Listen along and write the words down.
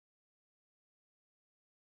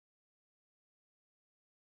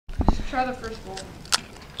Try the first bowl.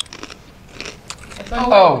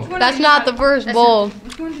 Oh. That's not the first bowl.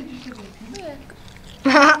 Which one did you choose?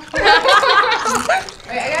 Wait,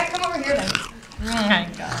 I gotta come over here then. Oh my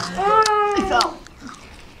god. It fell.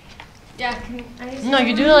 Yeah, No,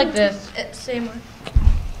 you do it like this. Same one.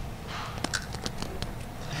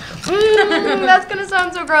 That's gonna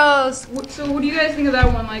sound so gross. So what do you guys think of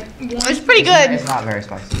that one? Like, It's pretty good. It's not very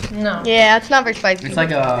spicy. No. Yeah, it's not very spicy. It's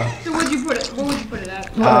like a So what would you put it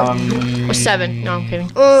at? 7. No, I'm kidding.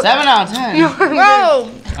 7 out of 10.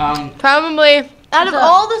 Whoa. Probably. Out of It's a-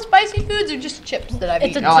 all the spicy foods, or just chips that I've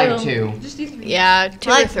It's eaten? a I like 2. 2. Just these three. Yeah, 2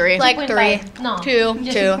 or 3. Like 3. 2.5. No. 2.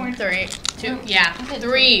 Just 2. 3. 2. Yeah.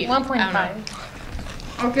 3.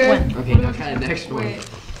 1.5. Okay. When? Okay, now try the next one. Wait.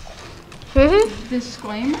 Mm-hmm.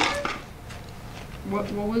 Disclaimer.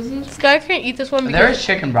 What was this? Sky can't eat this one There because... is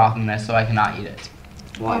chicken broth in this, so I cannot eat it.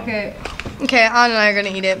 Okay. Okay, Anna and I are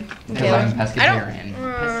gonna eat it. Because I'm pescatarian.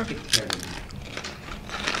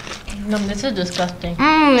 No, this is disgusting.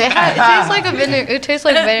 It tastes like a vinegar. It tastes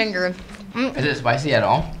like vinegar. Is it spicy at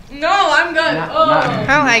all? No, I'm good. I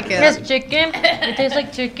don't like it. It's chicken. It tastes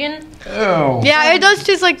like chicken. Ew. Yeah, it does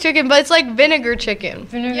taste like chicken, but it's like vinegar chicken.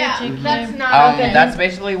 Vinegar Yeah, chicken. that's not okay. That's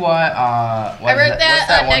basically what I wrote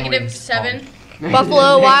that one negative wing 7.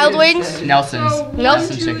 Buffalo Wild Wings. called? Nelson's. So, Nelson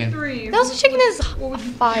 1, 2, chicken. 3. Nelson chicken is What would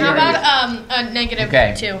you How fire. about a negative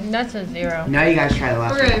Okay. 2? That's a 0. Now you guys try the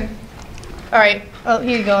last Okay. one. All right, Oh,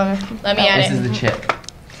 here you go, Anna. let me add This it. is the chip.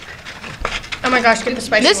 Oh my gosh, get the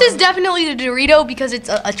spice. This is definitely the Dorito because it's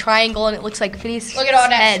a triangle and it looks like Phineas' Look at all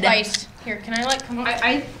that head. spice. Here, can I like come up?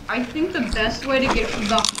 I think the best way to get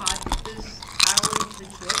the hottest out of the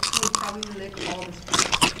chips would probably lick all the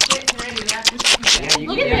spice. Can I do that? Yeah, you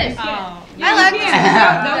Look can at this. Yeah, I like you this. can.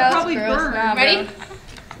 That would That's probably gross. burn. Nah, Ready?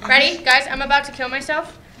 Ready, guys? I'm about to kill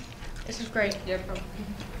myself. This is great. Yeah, probably.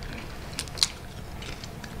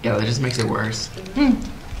 Yeah, that just makes it worse.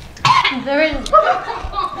 There is.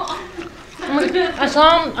 I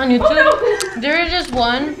saw on YouTube. There is just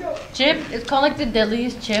one chip. It's called like the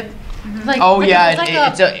deadliest chip. It's like, Oh yeah, it's like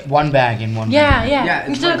it's a one bag in one. yeah, bag. yeah. Yeah,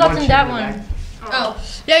 You it's should have like gotten one that chip in a one. bag. Oh,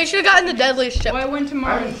 Yeah, you should have gotten the deadliest chip. Well, I went to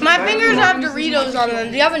Mars. My fingers have Doritos on them.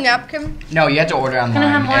 Do you have a napkin? No, you had to order I have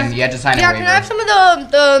online more? and you had to sign a Yeah, waiver. can I have some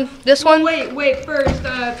of this one? Wait. First,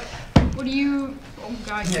 what do you? Oh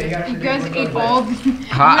God, Yeah, you gotta you forget guys what ate goes all of them.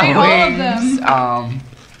 Hot You ate all of wings. them.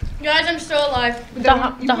 guys, I'm still alive.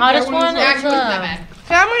 The hottest one is Actually, it's not bad.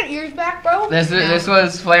 Can I have my ears back, bro? This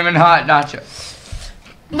was flaming hot nacho.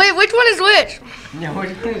 Wait, which one is which? Yeah, which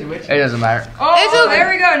one is which? It doesn't matter. Oh, there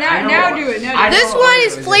we go. I Now know. do it. Now I do it. This know one what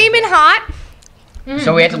is it is. flaming hot.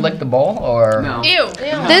 So we had to lick the bowl, or No. Ew.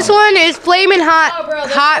 This one is flaming hot, Oh, bro,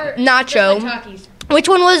 those hot are nacho. like Takis. Which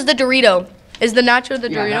one was the Dorito? Is the nacho the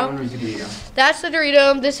Yeah, that Dorito? one was the Dorito. That's the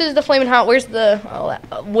Dorito. This is the flaming hot. Where's the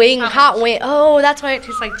wing? Hot wing. Oh, that's why it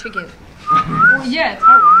tastes like chicken. Well, yeah, it's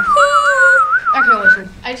hot. Okay, listen.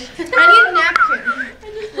 I just I need a napkin.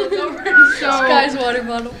 look over. So, Guy's water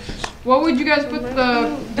bottle. what would you guys put the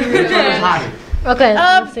Which one was Doritos? hotter? Okay,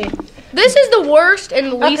 Um, let's see. This is the worst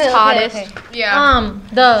and least hottest. Okay. Yeah.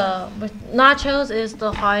 The nachos is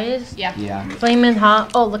the hottest. Yeah. yeah. Flaming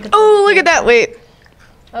hot. Oh, look at. Oh, look at that. Wait.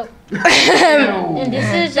 Oh. And this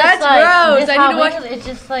is just That's like gross. this I hot need to watch- wings, It's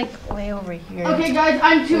just like way over here. Okay, guys,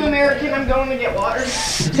 I'm too American. I'm going to get water.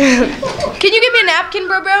 Can you give me a napkin,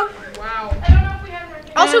 bro? Wow.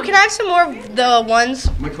 Also, can I have some more of the ones?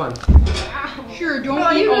 Which one? Sure,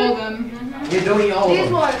 don't eat all of them. Yeah, don't eat all of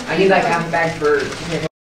them. ones. I need like half a bag for